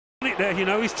there, you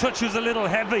know, his touch was a little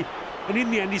heavy, and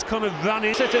in the end he's kind of run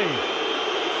in. City.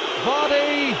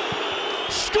 Vardy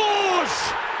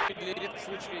scores! Редкий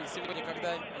случай сегодня,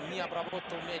 когда не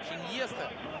обработал мяч Иньеста.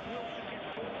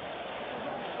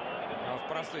 В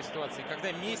простой ситуации,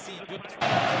 когда Месси идет...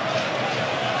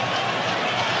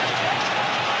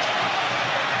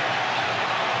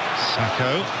 Sacco,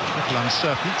 a little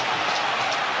uncertain.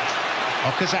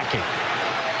 Okazaki.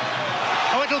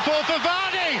 Oh, it'll fall for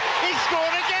Vardy! He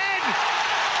scored again!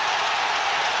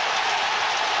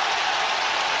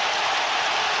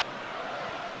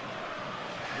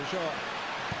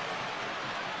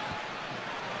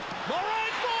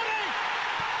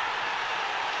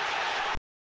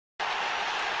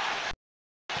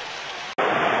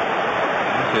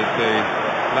 This is the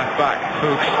left back,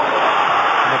 Fuchs.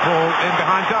 And the ball in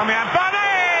behind Damian.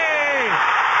 Vardy!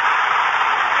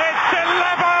 It's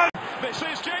 11! This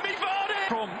is J.Vardy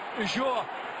from Joe.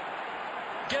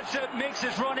 Gets it, makes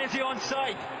his run. Is he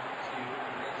onside?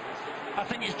 I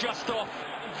think he's just off.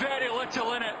 Very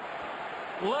little in it.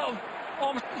 Little,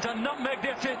 almost a nutmeg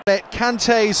there.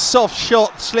 Kante's soft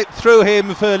shot slipped through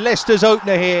him for Leicester's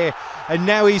opener here, and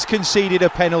now he's conceded a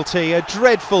penalty. A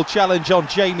dreadful challenge on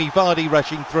Jamie Vardy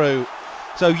rushing through.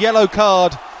 So yellow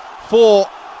card for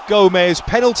Gomez,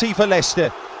 penalty for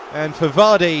Leicester, and for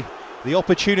Vardy the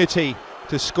opportunity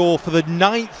to score for the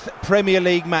 9th Premier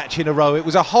League match in a row. It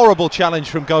was a horrible challenge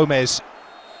from Gomez,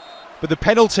 but the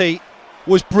penalty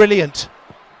was brilliant.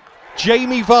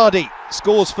 Jamie Vardy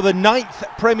scores for the 9th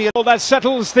Premier League. Well, that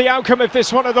settles the outcome of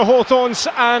this one of the Hawthorns,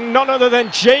 and none other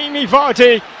than Jamie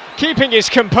Vardy keeping his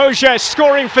composure,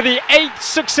 scoring for the 8th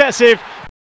successive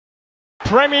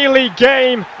Premier League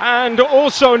game, and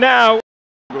also now.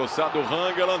 Engrossado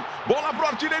Rangeland, bola pro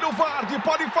artilheiro Vardy,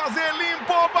 pode fazer,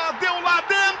 limpo, bateu lá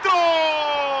dentro!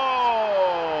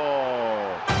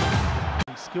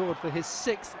 He scored for his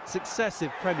 6th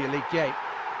successive Premier League game.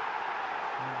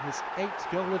 And his 8th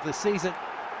goal of the season.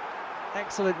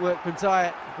 Excellent work from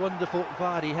Dyer, wonderful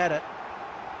Vardy header.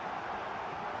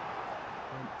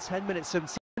 And 10 minutes from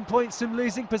 10 points from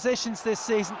losing positions this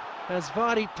season as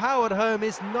Vardy powered home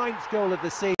his 9th goal of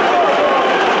the season.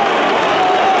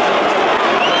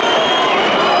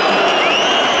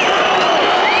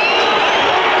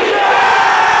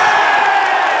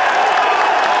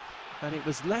 And it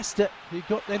was Leicester who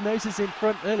got their noses in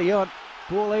front early on.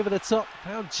 Ball over the top,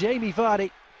 found Jamie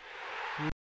Vardy.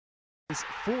 His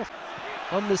 4th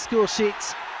on the score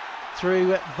sheets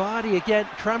through Vardy again.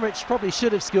 Kramaric probably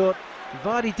should have scored.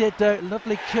 Vardy did though.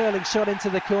 Lovely curling shot into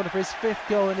the corner for his 5th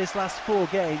goal in his last 4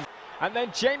 games. And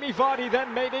then Jamie Vardy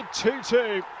then made it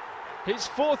 2-2. His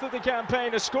 4th of the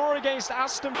campaign, a score against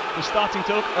Aston. Was starting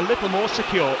to look a little more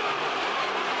secure.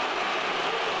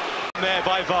 There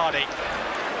by Vardy.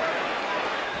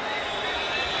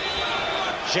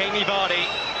 Jamie Vardy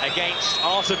against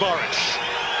Artur Boruc.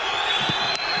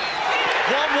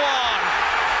 1-1.